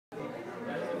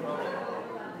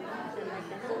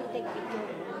picture.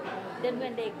 Then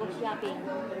when they go shopping,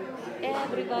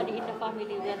 everybody in the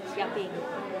family went shopping.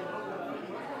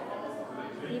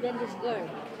 Even this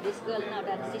girl now,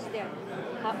 that sister,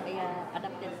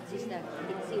 adopted sister,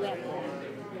 she went.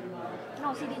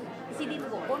 No, she didn't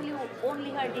go. Only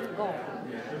her didn't go.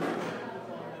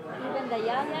 Even the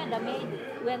yaya, the maid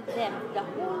went there. The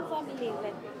whole family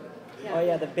went. Yeah. Oh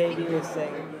yeah, the baby was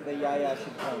saying the yaya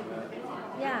should come,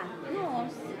 right? Yeah, no,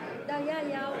 the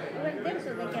yaya went there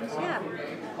so they can shop.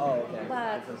 Oh, okay.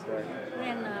 But Different story.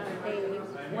 when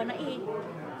they wanna eat,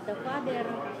 the father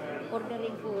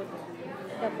ordering food.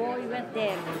 The boy went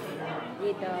there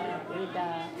with the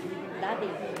daddy,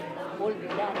 old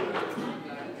daddy.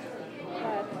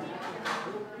 But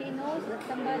he knows that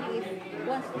somebody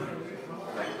wants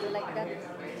to like that.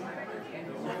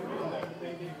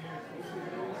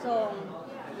 So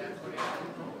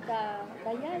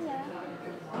the yaya,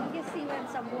 I guess she went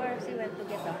somewhere. She went to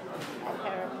get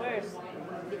her purse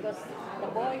because the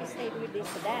boy stayed with his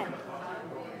dad.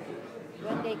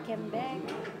 When they came back,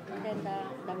 then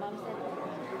the mom said,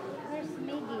 "Where's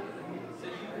Maggie?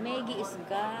 Maggie is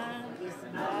gone. Is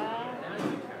gone.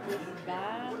 Is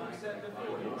gone."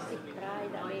 She cried.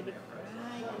 The lady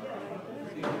cried and cried.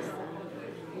 Where's my son?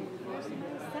 Where's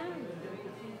my son?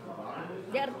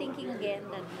 They are thinking again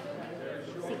that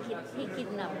he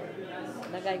kidnapped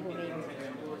the guy who raped.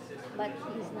 But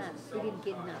he's not. He didn't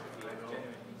kidnap.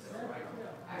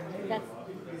 That's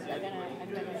I'm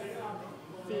gonna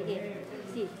see him.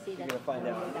 See that. You're gonna find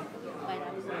out. Find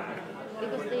out soon.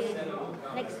 Because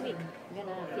next week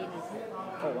gonna finish.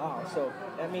 Oh wow, so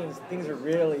that means things are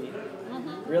really,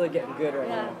 Mm-hmm. really getting good right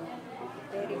Yeah, now.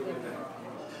 very good.